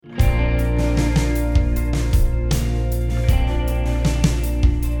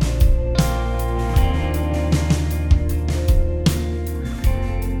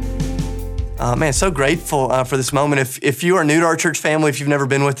Man, so grateful for this moment. If you are new to our church family, if you've never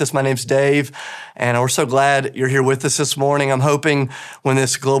been with us, my name's Dave, and we're so glad you're here with us this morning. I'm hoping when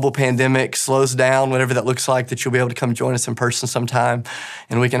this global pandemic slows down, whatever that looks like, that you'll be able to come join us in person sometime,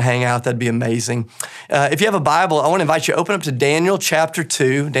 and we can hang out. That'd be amazing. If you have a Bible, I want to invite you to open up to Daniel chapter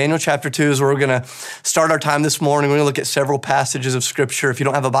 2. Daniel chapter 2 is where we're going to start our time this morning. We're going to look at several passages of Scripture. If you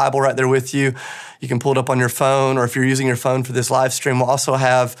don't have a Bible right there with you, you can pull it up on your phone, or if you're using your phone for this live stream, we'll also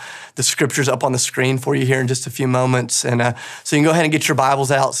have the Scriptures up on the screen for you here in just a few moments. And so you can go ahead and get your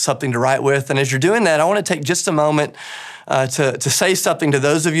Bibles out, something to write with. And as you're doing that, I want to take just a moment to say something to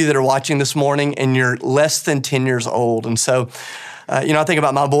those of you that are watching this morning and you're less than 10 years old. And so, I think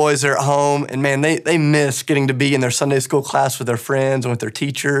about my boys, they're at home, and man, they miss getting to be in their Sunday school class with their friends and with their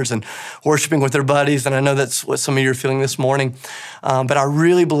teachers and worshiping with their buddies. And I know that's what some of you are feeling this morning. But I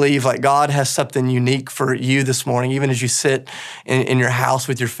really believe like God has something unique for you this morning, even as you sit in your house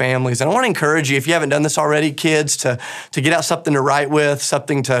with your families. And I want to encourage you, if you haven't done this already, kids, to get out something to write with,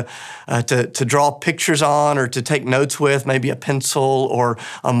 something to draw pictures on or to take notes with, maybe a pencil or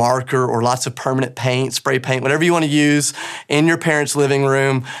a marker or lots of permanent paint, spray paint, whatever you want to use in your parents' living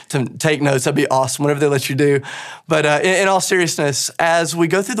room to take notes. That'd be awesome, whatever they let you do. But in all seriousness, as we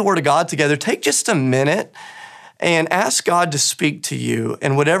go through the Word of God together, take just a minute and ask God to speak to you.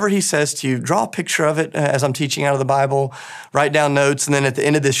 And whatever He says to you, draw a picture of it as I'm teaching out of the Bible, write down notes, and then at the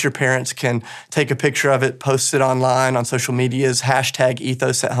end of this, your parents can take a picture of it, post it online on social medias,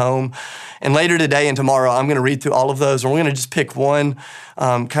 #ethos@home. And later today and tomorrow, I'm going to read through all of those, and we're going to just pick one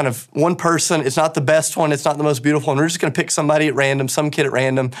one person. It's not the best one. It's not the most beautiful one. We're just going to pick somebody at random, some kid at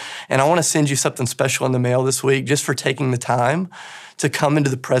random. And I want to send you something special in the mail this week just for taking the time to come into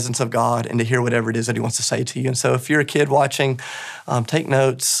the presence of God and to hear whatever it is that He wants to say to you. And so if you're a kid watching, take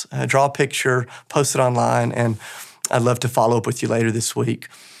notes, draw a picture, post it online, and I'd love to follow up with you later this week.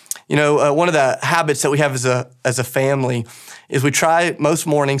 One of the habits that we have as a family is we try most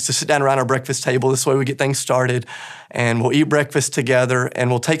mornings to sit down around our breakfast table. This way we get things started, and we'll eat breakfast together, and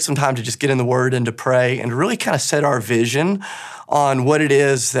we'll take some time to just get in the Word and to pray and to really kind of set our vision on what it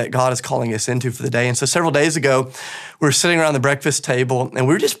is that God is calling us into for the day. And so several days ago, we were sitting around the breakfast table, and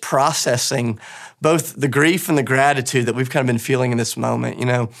we were just processing both the grief and the gratitude that we've kind of been feeling in this moment.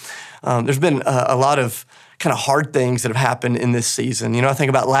 There's been a lot of kind of hard things that have happened in this season. I think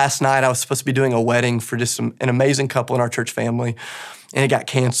about last night, I was supposed to be doing a wedding for just an amazing couple in our church family, and it got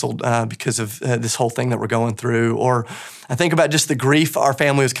canceled because of this whole thing that we're going through. Or I think about just the grief our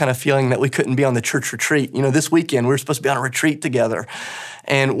family was kind of feeling that we couldn't be on the church retreat. This weekend, we were supposed to be on a retreat together.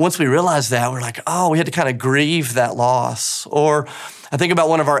 And once we realized that, we're like, we had to kind of grieve that loss. Or I think about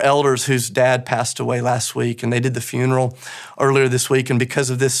one of our elders whose dad passed away last week, and they did the funeral earlier this week. And because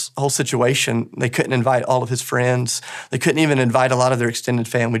of this whole situation, they couldn't invite all of his friends. They couldn't even invite a lot of their extended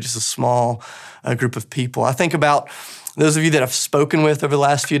family, just a small group of people. I think about those of you that I've spoken with over the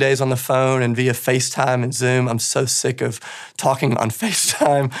last few days on the phone and via FaceTime and Zoom. I'm so sick of talking on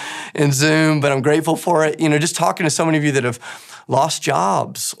FaceTime and Zoom, but I'm grateful for it. Just talking to so many of you that have lost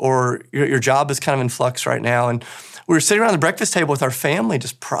jobs, or your job is kind of in flux right now. And we were sitting around the breakfast table with our family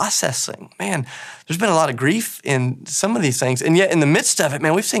just processing. Man, there's been a lot of grief in some of these things. And yet in the midst of it,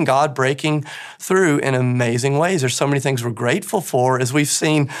 man, we've seen God breaking through in amazing ways. There's so many things we're grateful for as we've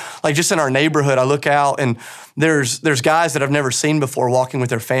seen, like just in our neighborhood, I look out and there's guys that I've never seen before walking with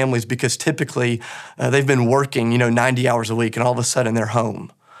their families because typically they've been working, 90 hours a week, and all of a sudden they're home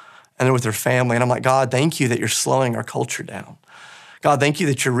and they're with their family. And I'm like, God, thank you that you're slowing our culture down. God, thank you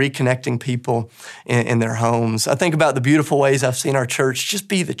that you're reconnecting people in their homes. I think about the beautiful ways I've seen our church just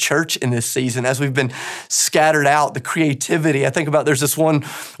be the church in this season as we've been scattered out, the creativity. I think about there's this one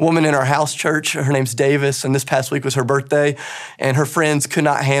woman in our house church, her name's Davis, and this past week was her birthday, and her friends could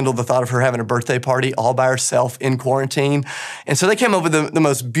not handle the thought of her having a birthday party all by herself in quarantine. And so they came up with the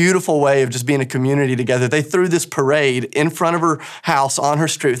most beautiful way of just being a community together. They threw this parade in front of her house on her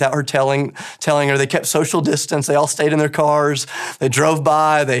street without her telling her. They kept social distance. They all stayed in their cars. They drove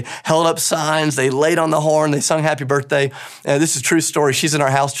by, they held up signs, they laid on the horn, they sung happy birthday. This is a true story. She's in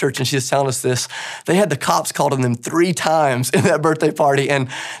our house church and she's telling us this. They had the cops called on them 3 times in that birthday party. And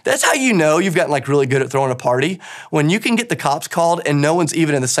that's how you know you've gotten really good at throwing a party, when you can get the cops called and no one's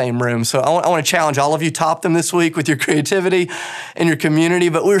even in the same room. So I want to challenge all of you, top them this week with your creativity and your community.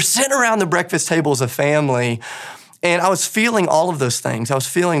 But we were sitting around the breakfast table as a family, and I was feeling all of those things. I was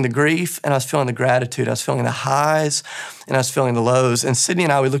feeling the grief, and I was feeling the gratitude. I was feeling the highs, and I was feeling the lows. And Sydney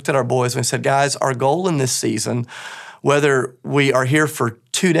and I, we looked at our boys and we said, guys, our goal in this season, whether we are here for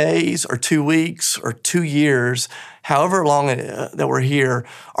 2 days or 2 weeks or 2 years, however long that we're here,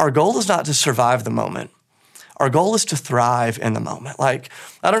 our goal is not to survive the moment. Our goal is to thrive in the moment. Like,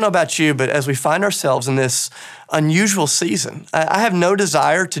 I don't know about you, but as we find ourselves in this unusual season, I have no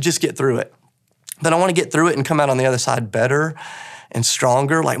desire to just get through it, but I want to get through it and come out on the other side better and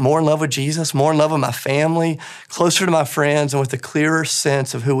stronger, like more in love with Jesus, more in love with my family, closer to my friends, and with a clearer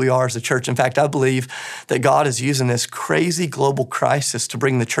sense of who we are as a church. In fact, I believe that God is using this crazy global crisis to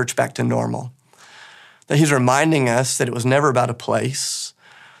bring the church back to normal. That he's reminding us that it was never about a place,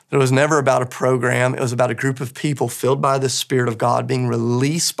 that it was never about a program. It was about a group of people filled by the Spirit of God, being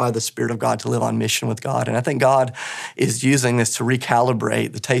released by the Spirit of God to live on mission with God. And I think God is using this to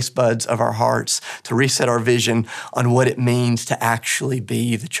recalibrate the taste buds of our hearts, to reset our vision on what it means to actually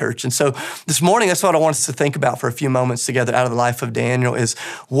be the church. And so this morning, that's what I want us to think about for a few moments together out of the life of Daniel is,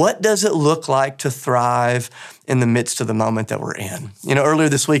 what does it look like to thrive in the midst of the moment that we're in? You know, earlier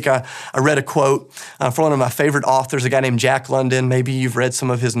this week, I read a quote from one of my favorite authors, a guy named Jack London. Maybe you've read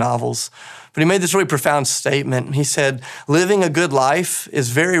some of his novels. But he made this really profound statement. He said, living a good life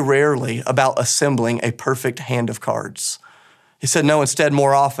is very rarely about assembling a perfect hand of cards. He said, no, instead,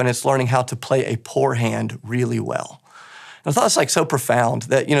 more often, it's learning how to play a poor hand really well. And I thought it's like so profound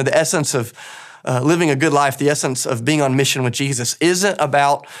that, you know, the essence of living a good life, the essence of being on mission with Jesus isn't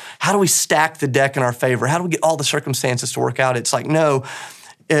about how do we stack the deck in our favor? How do we get all the circumstances to work out? It's like, no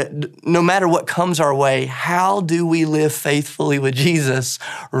matter what comes our way, how do we live faithfully with Jesus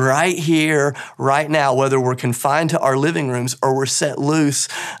right here, right now, whether we're confined to our living rooms or we're set loose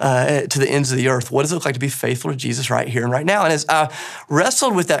to the ends of the earth? What does it look like to be faithful to Jesus right here and right now? And as I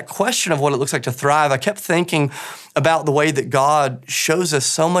wrestled with that question of what it looks like to thrive, I kept thinking about the way that God shows us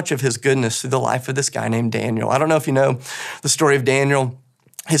so much of his goodness through the life of this guy named Daniel. I don't know if you know the story of Daniel.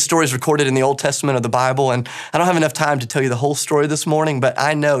 His story is recorded in the Old Testament of the Bible, and I don't have enough time to tell you the whole story this morning, but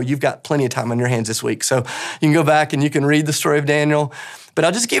I know you've got plenty of time on your hands this week. So you can go back and you can read the story of Daniel. But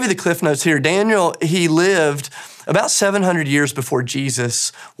I'll just give you the cliff notes here. Daniel, he lived about 700 years before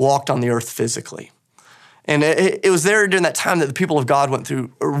Jesus walked on the earth physically. And it was there during that time that the people of God went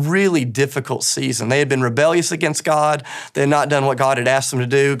through a really difficult season. They had been rebellious against God. They had not done what God had asked them to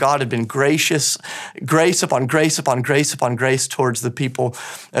do. God had been gracious, grace upon grace upon grace upon grace towards the people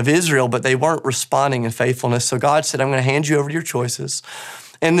of Israel, but they weren't responding in faithfulness. So God said, I'm going to hand you over to your choices.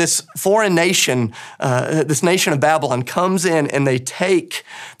 And this foreign nation, this nation of Babylon comes in and they take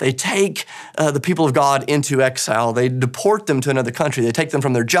the people of God into exile. They deport them to another country. They take them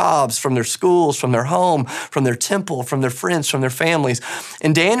from their jobs, from their schools, from their home, from their temple, from their friends, from their families.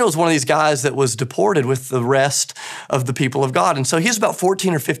 And Daniel is one of these guys that was deported with the rest of the people of God. And so he's about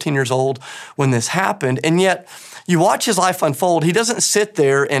 14 or 15 years old when this happened. And yet you watch his life unfold. He doesn't sit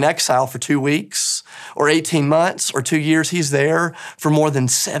there in exile for 2 weeks or 18 months or 2 years. He's there for more than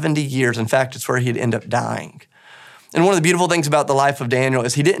 70 years. In fact, it's where he'd end up dying. And one of the beautiful things about the life of Daniel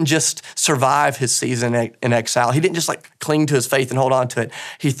is he didn't just survive his season in exile. He didn't just like cling to his faith and hold on to it.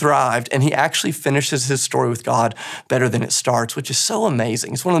 He thrived, and he actually finishes his story with God better than it starts, which is so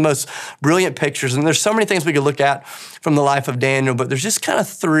amazing. It's one of the most brilliant pictures. And there's so many things we could look at from the life of Daniel, but there's just kind of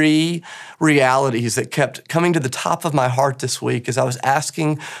 3 realities that kept coming to the top of my heart this week as I was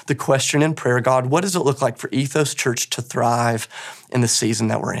asking the question in prayer, God, what does it look like for Ethos Church to thrive in the season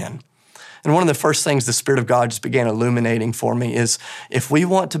that we're in? And one of the first things the Spirit of God just began illuminating for me is if we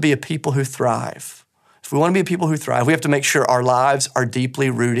want to be a people who thrive, we have to make sure our lives are deeply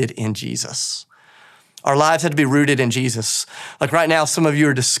rooted in Jesus. Our lives have to be rooted in Jesus. Like right now, some of you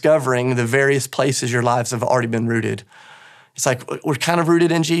are discovering the various places your lives have already been rooted. It's like we're kind of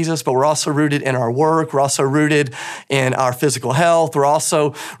rooted in Jesus, but we're also rooted in our work. We're also rooted in our physical health. We're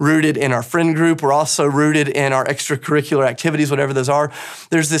also rooted in our friend group. We're also rooted in our extracurricular activities, whatever those are.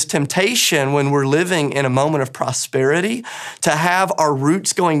 There's this temptation when we're living in a moment of prosperity to have our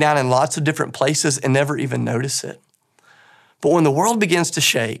roots going down in lots of different places and never even notice it. But when the world begins to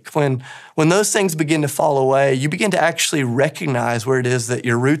shake, when those things begin to fall away, you begin to actually recognize where it is that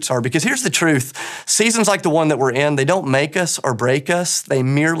your roots are. Because here's the truth. Seasons like the one that we're in, they don't make us or break us. They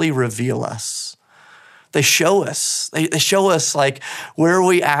merely reveal us. They show us. They show us like where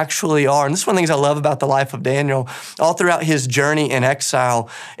we actually are. And this is one of the things I love about the life of Daniel. All throughout his journey in exile,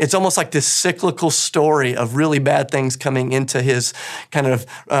 it's almost like this cyclical story of really bad things coming into his kind of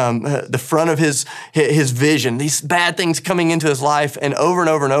the front of his vision. These bad things coming into his life, and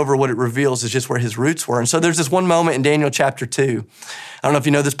over, what it reveals is just where his roots were. And so there's this one moment in Daniel chapter 2. I don't know if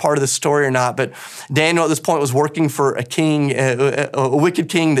you know this part of the story or not, but Daniel at this point was working for a king, a wicked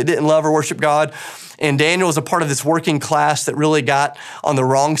king that didn't love or worship God. And Daniel was a part of this working class that really got on the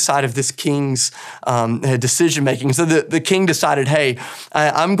wrong side of this king's decision-making. So the king decided, hey,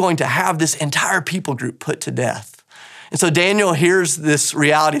 I'm going to have this entire people group put to death. And so Daniel hears this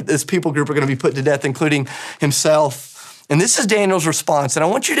reality that this people group are going to be put to death, including himself. And this is Daniel's response. And I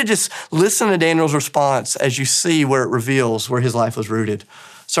want you to just listen to Daniel's response as you see where it reveals where his life was rooted.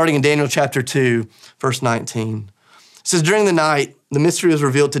 Starting in Daniel chapter 2, verse 19. It says, during the night, the mystery was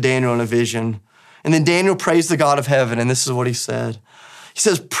revealed to Daniel in a vision. And then Daniel praised the God of heaven, and this is what he said. He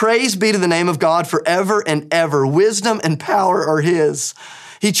says, praise be to the name of God forever and ever. Wisdom and power are his.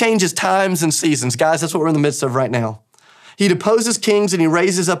 He changes times and seasons. Guys, that's what we're in the midst of right now. He deposes kings and he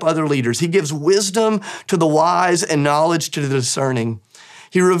raises up other leaders. He gives wisdom to the wise and knowledge to the discerning.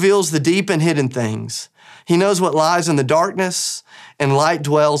 He reveals the deep and hidden things. He knows what lies in the darkness, and light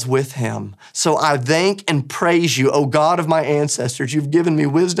dwells with him. So I thank and praise you, O God of my ancestors. You've given me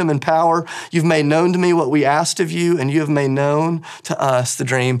wisdom and power. You've made known to me what we asked of you, and you have made known to us the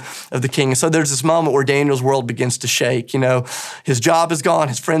dream of the king. And so there's this moment where Daniel's world begins to shake. You know, his job is gone,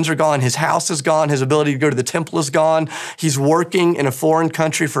 his friends are gone, his house is gone, his ability to go to the temple is gone. He's working in a foreign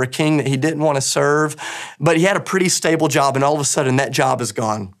country for a king that he didn't want to serve, but he had a pretty stable job, and all of a sudden that job is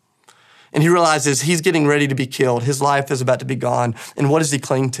gone. And he realizes he's getting ready to be killed. His life is about to be gone. And what does he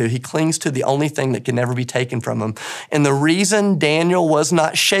cling to? He clings to the only thing that can never be taken from him. And the reason Daniel was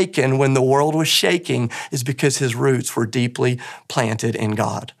not shaken when the world was shaking is because his roots were deeply planted in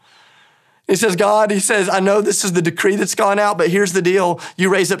God. He says, God, he says, I know this is the decree that's gone out, but here's the deal. You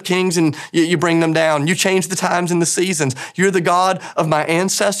raise up kings and you bring them down. You change the times and the seasons. You're the God of my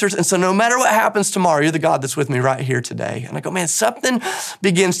ancestors. And so no matter what happens tomorrow, you're the God that's with me right here today. And I go, man, something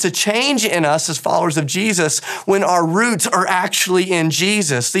begins to change in us as followers of Jesus when our roots are actually in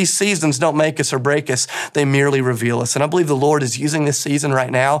Jesus. These seasons don't make us or break us. They merely reveal us. And I believe the Lord is using this season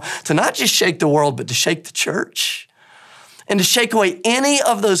right now to not just shake the world, but to shake the church. And to shake away any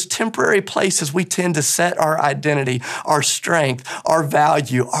of those temporary places we tend to set our identity, our strength, our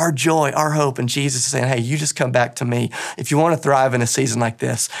value, our joy, our hope. And Jesus is saying, hey, you just come back to me. If you want to thrive in a season like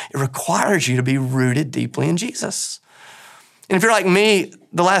this, it requires you to be rooted deeply in Jesus. And if you're like me,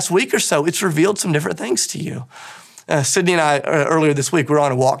 the last week or so, it's revealed some different things to you. Sydney and I, earlier this week, we were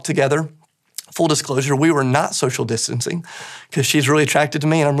on a walk together. Full disclosure, we were not social distancing because she's really attracted to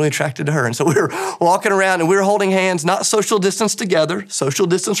me and I'm really attracted to her. And so we were walking around and we were holding hands, not social distance together, social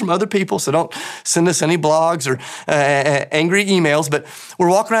distance from other people. So don't send us any blogs or angry emails, but we're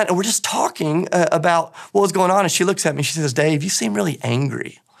walking around and we're just talking about what was going on. And she looks at me, she says, Dave, you seem really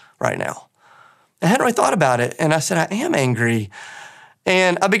angry right now. I hadn't really thought about it. And I said, I am angry.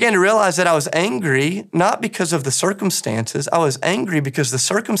 And I began to realize that I was angry, not because of the circumstances. I was angry because the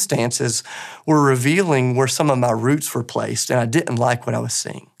circumstances were revealing where some of my roots were placed, and I didn't like what I was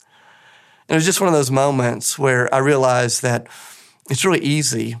seeing. And it was just one of those moments where I realized that it's really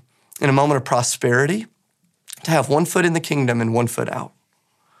easy in a moment of prosperity to have one foot in the kingdom and one foot out,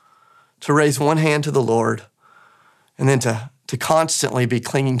 to raise one hand to the Lord, and then to constantly be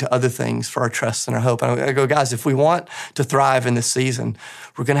clinging to other things for our trust and our hope. And I go, guys, if we want to thrive in this season,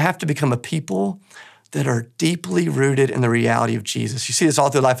 we're going to have to become a people that are deeply rooted in the reality of Jesus. You see this all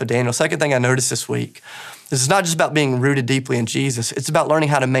through the life of Daniel. Second thing I noticed this week, this is not just about being rooted deeply in Jesus. It's about learning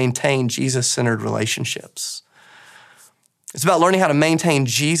how to maintain Jesus-centered relationships. It's about learning how to maintain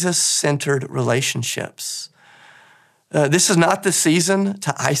Jesus-centered relationships. This is not the season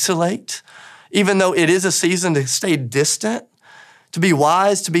to isolate, even though it is a season to stay distant, to be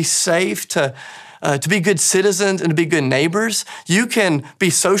wise, to be safe, to be good citizens and to be good neighbors. You can be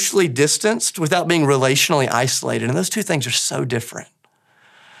socially distanced without being relationally isolated. And those two things are so different.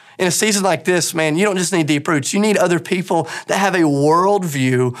 In a season like this, man, you don't just need deep roots. You need other people that have a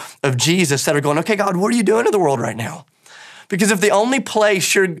worldview of Jesus that are going, okay, God, what are you doing in the world right now? Because if the only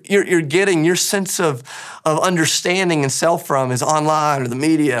place you're getting your sense of understanding and self from is online or the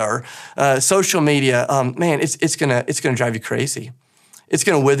media or social media, man, it's gonna drive you crazy. It's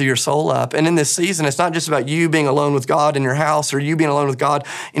going to wither your soul up. And in this season, it's not just about you being alone with God in your house or you being alone with God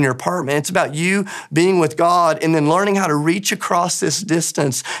in your apartment. It's about you being with God and then learning how to reach across this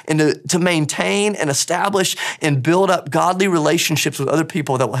distance and to maintain and establish and build up godly relationships with other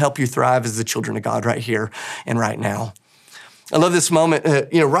people that will help you thrive as the children of God right here and right now. I love this moment,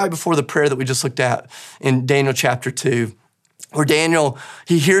 right before the prayer that we just looked at in Daniel chapter 2, where Daniel,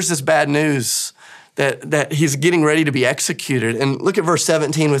 he hears this bad news that he's getting ready to be executed. And look at verse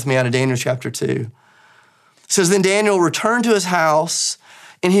 17 with me out of Daniel chapter 2. It says, then Daniel returned to his house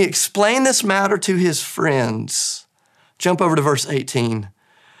and he explained this matter to his friends. Jump over to verse 18.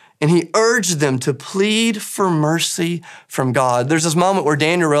 and he urged them to plead for mercy from God. There's this moment where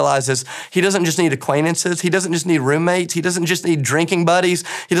Daniel realizes he doesn't just need acquaintances. He doesn't just need roommates. He doesn't just need drinking buddies.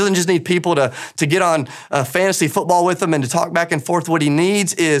 He doesn't just need people to get on fantasy football with him and to talk back and forth. What he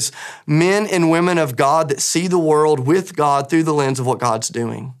needs is men and women of God that see the world with God through the lens of what God's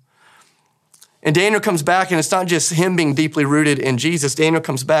doing. And Daniel comes back, and it's not just him being deeply rooted in Jesus. Daniel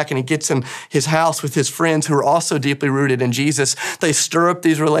comes back and he gets in his house with his friends who are also deeply rooted in Jesus. They stir up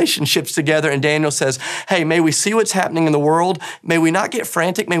these relationships together, and Daniel says, hey, may we see what's happening in the world. May we not get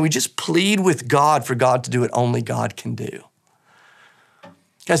frantic. May we just plead with God for God to do what only God can do.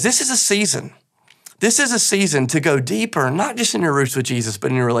 Guys, this is a season. This is a season to go deeper, not just in your roots with Jesus,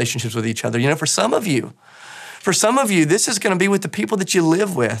 but in your relationships with each other. You know, for some of you, this is going to be with the people that you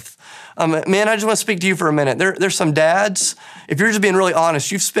live with. Man, I just want to speak to you for a minute. There's some dads, if you're just being really honest,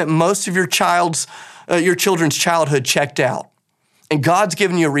 you've spent most of your children's childhood checked out, and God's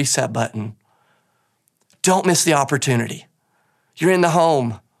given you a reset button. Don't miss the opportunity. You're in the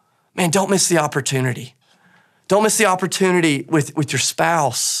home. Man, don't miss the opportunity. Don't miss the opportunity with your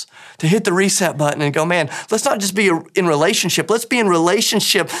spouse to hit the reset button and go, man, let's not just be in relationship. Let's be in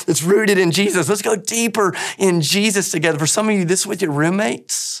relationship that's rooted in Jesus. Let's go deeper in Jesus together. For some of you, this is with your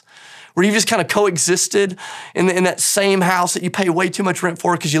roommates, where you've just kind of coexisted in that same house that you pay way too much rent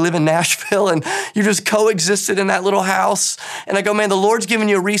for because you live in Nashville, and you just coexisted in that little house. And I go, man, the Lord's given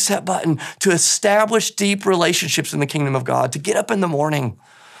you a reset button to establish deep relationships in the kingdom of God, to get up in the morning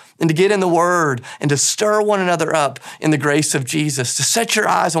and to get in the Word and to stir one another up in the grace of Jesus, to set your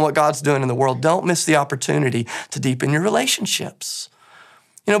eyes on what God's doing in the world. Don't miss the opportunity to deepen your relationships.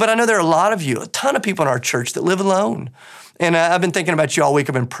 You know, but I know there are a lot of you, a ton of people in our church that live alone. And I've been thinking about you all week.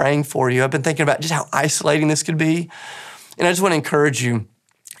 I've been praying for you. I've been thinking about just how isolating this could be. And I just want to encourage you,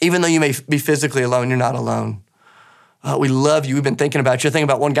 even though you may be physically alone, you're not alone. We love you. We've been thinking about you. I think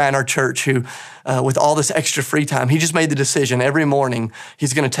about one guy in our church who, with all this extra free time, he just made the decision every morning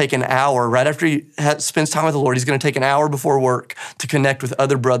he's going to take an hour, right after he spends time with the Lord, he's going to take an hour before work to connect with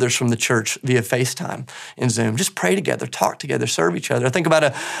other brothers from the church via FaceTime and Zoom. Just pray together, talk together, serve each other. I think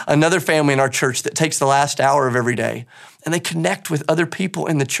about another family in our church that takes the last hour of every day, and they connect with other people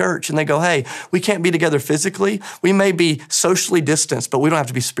in the church, and they go, hey, we can't be together physically. We may be socially distanced, but we don't have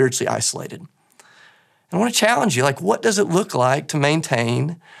to be spiritually isolated. I want to challenge you, what does it look like to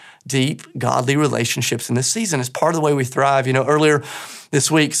maintain deep, godly relationships in this season? It's part of the way we thrive. You know, earlier this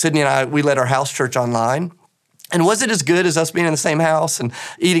week, Sydney and I, we led our house church online. And was it as good as us being in the same house and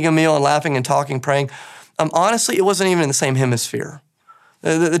eating a meal and laughing and talking, praying? Honestly, it wasn't even in the same hemisphere.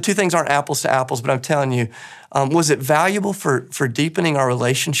 The two things aren't apples to apples, but I'm telling you, was it valuable for deepening our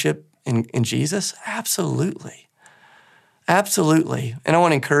relationship in Jesus? Absolutely. Absolutely. And I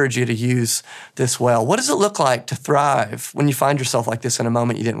want to encourage you to use this well. What does it look like to thrive when you find yourself like this in a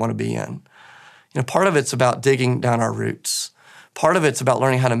moment you didn't want to be in? You know, part of it's about digging down our roots. Part of it's about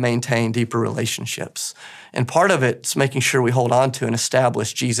learning how to maintain deeper relationships. And part of it's making sure we hold on to and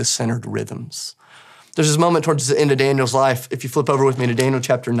establish Jesus-centered rhythms. There's this moment towards the end of Daniel's life. If you flip over with me to Daniel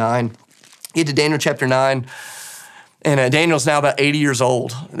chapter 9, you get to Daniel chapter 9, and Daniel's now about 80 years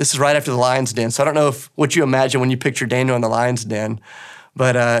old. This is right after the lion's den. So I don't know what you imagine when you picture Daniel in the lion's den,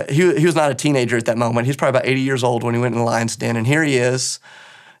 but he was not a teenager at that moment. He's probably about 80 years old when he went in the lion's den. And here he is.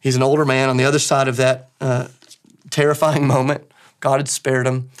 He's an older man on the other side of that terrifying moment. God had spared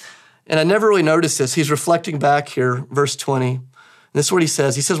him. And I never really noticed this. He's reflecting back here, verse 20. This is what he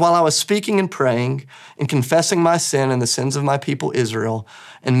says. He says, while I was speaking and praying and confessing my sin and the sins of my people Israel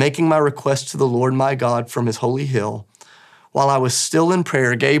and making my request to the Lord my God from his holy hill, while I was still in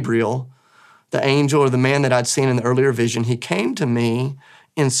prayer, Gabriel, the angel or the man that I'd seen in the earlier vision, he came to me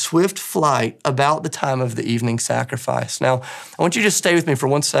in swift flight about the time of the evening sacrifice. Now, I want you to just stay with me for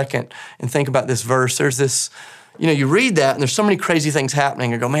 1 second and think about this verse. There's this, you read that and there's so many crazy things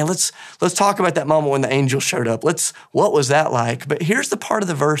happening. I go, man, let's talk about that moment when the angel showed up. What was that like? But here's the part of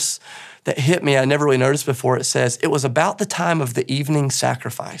the verse that hit me I never really noticed before. It says, it was about the time of the evening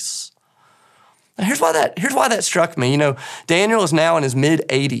sacrifice. Now, here's why that struck me. Daniel is now in his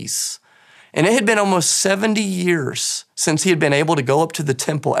mid-80s, and it had been almost 70 years since he had been able to go up to the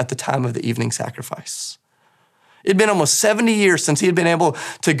temple at the time of the evening sacrifice. It had been almost 70 years since he had been able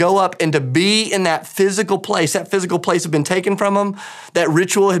to go up and to be in that physical place. That physical place had been taken from him. That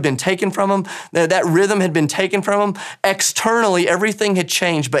ritual had been taken from him. That rhythm had been taken from him. Externally, everything had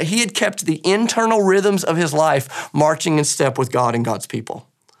changed, but he had kept the internal rhythms of his life marching in step with God and God's people.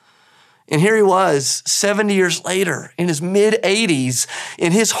 And here he was 70 years later in his mid-80s,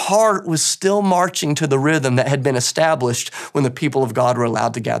 and his heart was still marching to the rhythm that had been established when the people of God were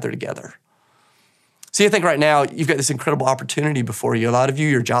allowed to gather together. See, I think right now you've got this incredible opportunity before you. A lot of you,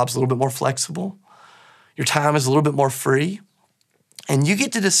 your job's a little bit more flexible. Your time is a little bit more free. And you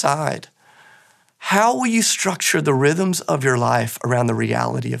get to decide, how will you structure the rhythms of your life around the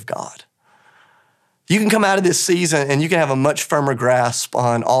reality of God? You can come out of this season and you can have a much firmer grasp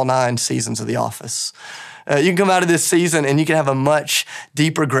on all 9 seasons of The Office. You can come out of this season and you can have a much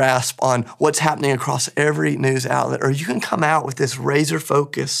deeper grasp on what's happening across every news outlet. Or you can come out with this razor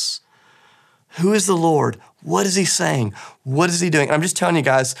focus. Who is the Lord? What is he saying? What is he doing? And I'm just telling you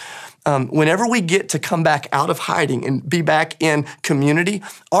guys, whenever we get to come back out of hiding and be back in community,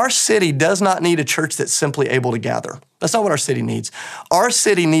 our city does not need a church that's simply able to gather. That's not what our city needs. Our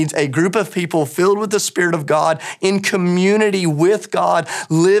city needs a group of people filled with the Spirit of God, in community with God,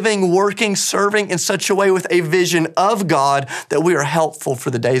 living, working, serving in such a way with a vision of God that we are helpful for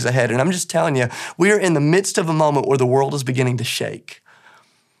the days ahead. And I'm just telling you, we are in the midst of a moment where the world is beginning to shake.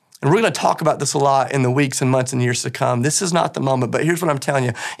 And we're going to talk about this a lot in the weeks and months and years to come. This is not the moment, but here's what I'm telling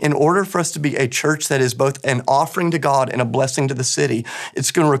you. In order for us to be a church that is both an offering to God and a blessing to the city,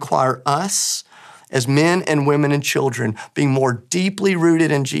 it's going to require us as men and women and children being more deeply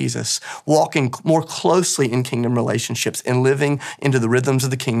rooted in Jesus, walking more closely in kingdom relationships, and living into the rhythms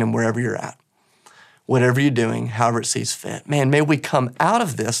of the kingdom wherever you're at. Whatever you're doing, however it sees fit. Man, may we come out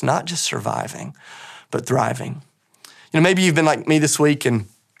of this not just surviving, but thriving. Maybe you've been like me this week and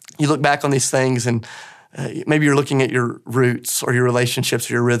you look back on these things and maybe you're looking at your roots or your relationships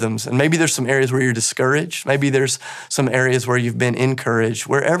or your rhythms. And maybe there's some areas where you're discouraged. Maybe there's some areas where you've been encouraged.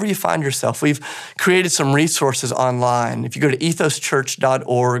 Wherever you find yourself, we've created some resources online. If you go to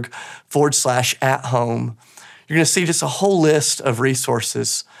ethoschurch.org/at-home, you're going to see just a whole list of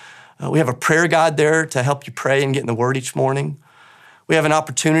resources. We have a prayer guide there to help you pray and get in the Word each morning. We have an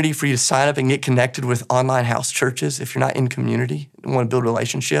opportunity for you to sign up and get connected with online house churches if you're not in community and want to build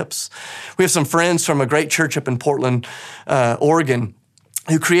relationships. We have some friends from a great church up in Portland, Oregon,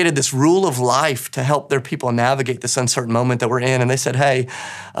 who created this rule of life to help their people navigate this uncertain moment that we're in. And they said, hey,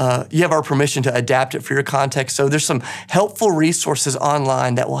 you have our permission to adapt it for your context. So there's some helpful resources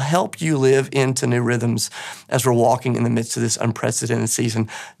online that will help you live into new rhythms as we're walking in the midst of this unprecedented season.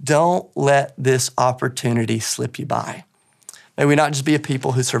 Don't let this opportunity slip you by. May we not just be a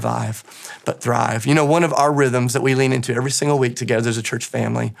people who survive, but thrive. One of our rhythms that we lean into every single week together as a church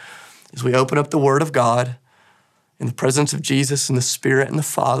family is we open up the Word of God in the presence of Jesus and the Spirit and the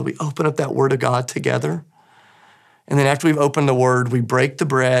Father. We open up that Word of God together. And then after we've opened the Word, we break the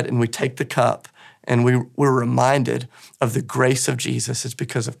bread and we take the cup and we're reminded of the grace of Jesus. It's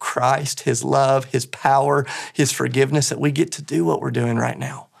because of Christ, his love, his power, his forgiveness that we get to do what we're doing right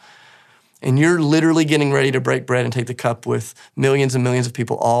now. And you're literally getting ready to break bread and take the cup with millions and millions of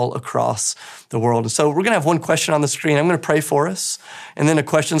people all across the world. And so we're going to have one question on the screen. I'm going to pray for us. And then a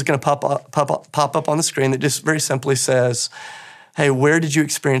question is going to pop up on the screen that just very simply says, hey, where did you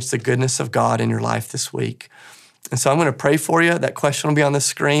experience the goodness of God in your life this week? And so I'm going to pray for you. That question will be on the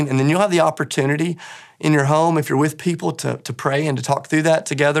screen. And then you'll have the opportunity in your home, if you're with people, to pray and to talk through that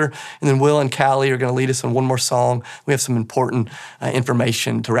together. And then Will and Callie are going to lead us in one more song. We have some important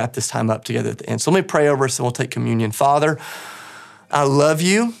information to wrap this time up together at the end. So let me pray over us and we'll take communion. Father, I love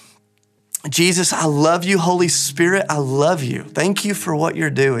you. Jesus, I love you. Holy Spirit, I love you. Thank you for what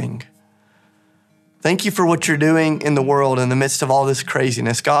you're doing. Thank you for what you're doing in the world in the midst of all this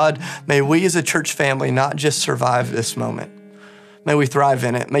craziness. God, may we as a church family not just survive this moment. May we thrive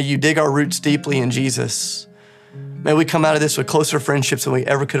in it. May you dig our roots deeply in Jesus. May we come out of this with closer friendships than we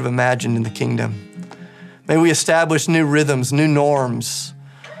ever could have imagined in the kingdom. May we establish new rhythms, new norms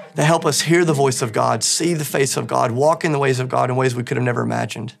that help us hear the voice of God, see the face of God, walk in the ways of God in ways we could have never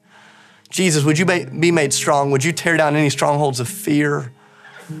imagined. Jesus, would you be made strong? Would you tear down any strongholds of fear?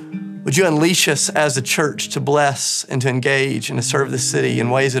 Would you unleash us as a church to bless and to engage and to serve the city in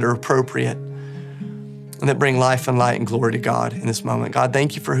ways that are appropriate and that bring life and light and glory to God in this moment? God,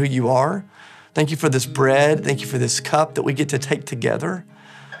 thank you for who you are. Thank you for this bread. Thank you for this cup that we get to take together.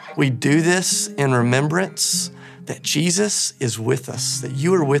 We do this in remembrance that Jesus is with us, that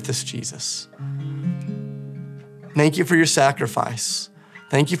you are with us, Jesus. Thank you for your sacrifice.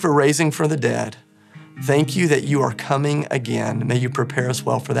 Thank you for raising from the dead. Thank you that you are coming again. May you prepare us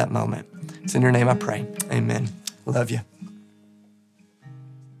well for that moment. It's in your name I pray. Amen. Love you.